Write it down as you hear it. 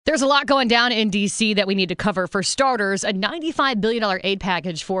There's a lot going down in D.C. that we need to cover. For starters, a $95 billion aid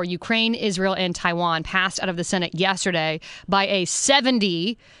package for Ukraine, Israel, and Taiwan passed out of the Senate yesterday by a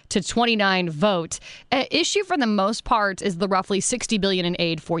 70-29 vote. An issue for the most part is the roughly $60 billion in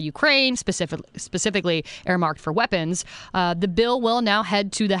aid for Ukraine, specifically earmarked for weapons. The bill will now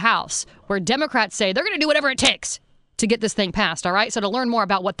head to the House, where Democrats say they're going to do whatever it takes to get this thing passed, all right? So to learn more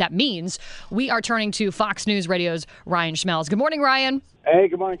about what that means, we are turning to Fox News Radio's Ryan Schmelz. Good morning, Ryan. Hey,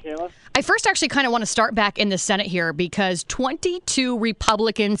 good morning, Kayla. I first actually kind of want to start back in the Senate here because 22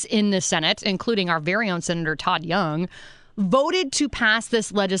 Republicans in the Senate, including our very own Senator Todd Young, voted to pass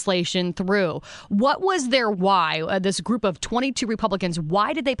this legislation through. What was their why? This group of 22 Republicans,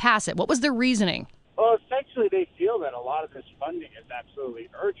 why did they pass it? What was their reasoning? Well, essentially, they feel that a lot of this funding is absolutely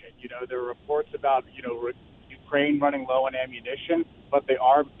urgent. There are reports about, Ukraine running low on ammunition, but they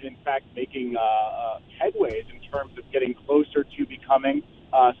are, in fact, making headways in terms of getting closer to becoming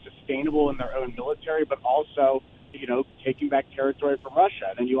sustainable in their own military, but also, taking back territory from Russia.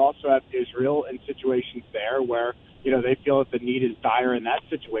 And then you also have Israel in situations there where, they feel that the need is dire in that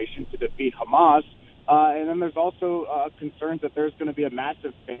situation to defeat Hamas. And then there's also concerns that there's going to be a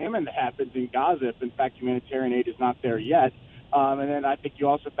massive famine that happens in Gaza if, in fact, humanitarian aid is not there yet. And then I think you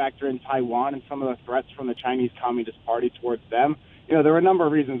also factor in Taiwan and some of the threats from the Chinese Communist Party towards them. There are a number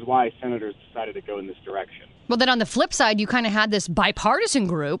of reasons why senators decided to go in this direction. Well, then on the flip side, you kind of had this bipartisan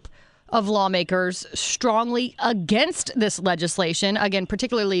group of lawmakers strongly against this legislation, again,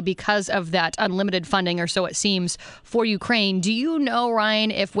 particularly because of that unlimited funding, or so it seems, for Ukraine. Do you know,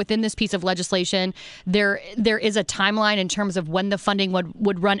 Ryan, if within this piece of legislation there is a timeline in terms of when the funding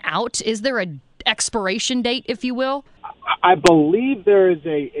would run out? Is there a expiration date, if you will? I believe there is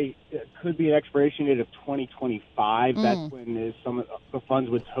could be an expiration date of 2025. That's when some of the funds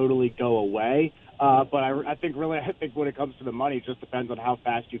would totally go away. But I think when it comes to the money, it just depends on how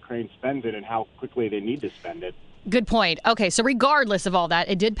fast Ukraine spends it and how quickly they need to spend it. Good point. Okay, so regardless of all that,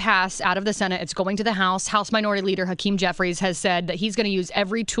 it did pass out of the Senate. It's going to the House. House Minority Leader Hakeem Jeffries has said that he's going to use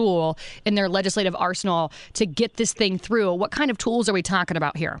every tool in their legislative arsenal to get this thing through. What kind of tools are we talking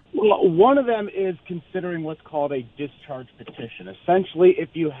about here? Well, one of them is considering what's called a discharge petition. Essentially, if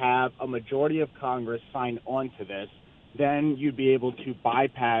you have a majority of Congress sign on to this, then you'd be able to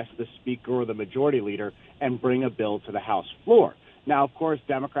bypass the Speaker or the Majority Leader and bring a bill to the House floor. Now, of course,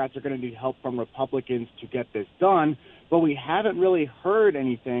 Democrats are going to need help from Republicans to get this done, but we haven't really heard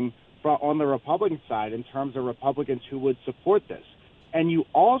anything on the Republican side in terms of Republicans who would support this. And you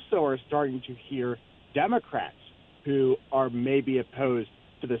also are starting to hear Democrats who are maybe opposed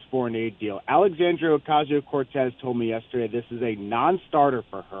to this foreign aid deal. Alexandria Ocasio-Cortez told me yesterday this is a non-starter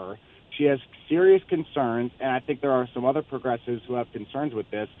for her. She has serious concerns, and I think there are some other progressives who have concerns with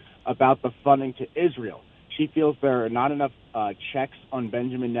this, about the funding to Israel. She feels there are not enough checks on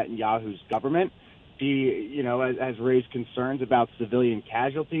Benjamin Netanyahu's government. She, has raised concerns about civilian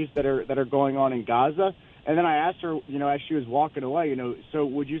casualties that are going on in Gaza. And then I asked her, as she was walking away, so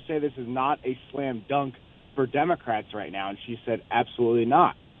would you say this is not a slam dunk for Democrats right now? And she said, absolutely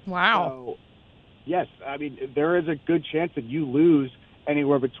not. Wow. So, yes, I mean, there is a good chance that you lose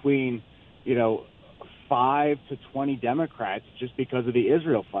anywhere between, 5 to 20 Democrats just because of the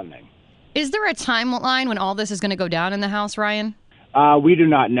Israel funding. Is there a timeline when all this is going to go down in the House, Ryan? We do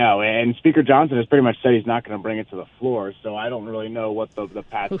not know. And Speaker Johnson has pretty much said he's not going to bring it to the floor. So I don't really know what the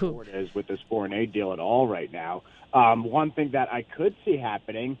path forward is with this foreign aid deal at all right now. One thing that I could see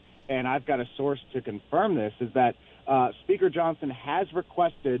happening, and I've got a source to confirm this, is that Speaker Johnson has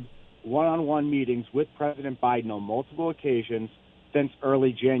requested one-on-one meetings with President Biden on multiple occasions since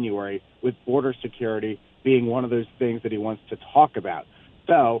early January, with border security being one of those things that he wants to talk about.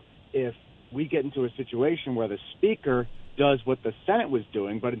 So if we get into a situation where the Speaker does what the Senate was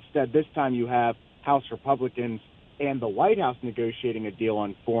doing, but instead this time you have House Republicans and the White House negotiating a deal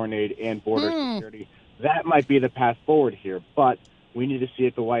on foreign aid and border security, that might be the path forward here. But we need to see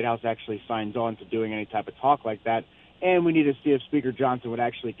if the White House actually signs on to doing any type of talk like that, and we need to see if Speaker Johnson would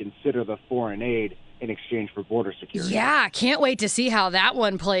actually consider the foreign aid in exchange for border security. Yeah, can't wait to see how that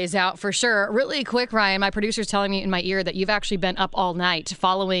one plays out for sure. Really quick, Ryan, my producer's telling me in my ear that you've actually been up all night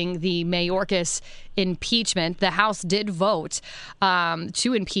following the Mayorkas impeachment. The House did vote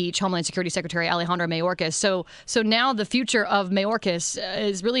to impeach Homeland Security Secretary Alejandro Mayorkas. So now the future of Mayorkas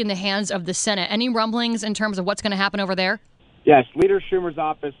is really in the hands of the Senate. Any rumblings in terms of what's going to happen over there? Yes, Leader Schumer's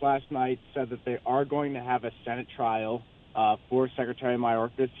office last night said that they are going to have a Senate trial for Secretary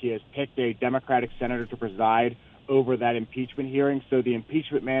Mayorkas. He has picked a Democratic senator to preside over that impeachment hearing. So the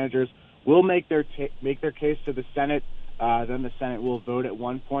impeachment managers will make their case to the Senate then the Senate will vote at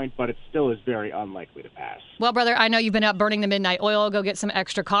one point, but it still is very unlikely to pass. Well, brother, I know you've been up burning the midnight oil. Go get some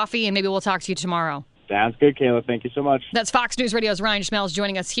extra coffee, and maybe we'll talk to you tomorrow. Sounds good, Kayla. Thank you so much. That's Fox News Radio's Ryan Schmelz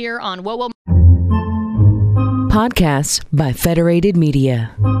joining us here on Whoa Whoa. Podcasts by Federated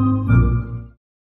Media.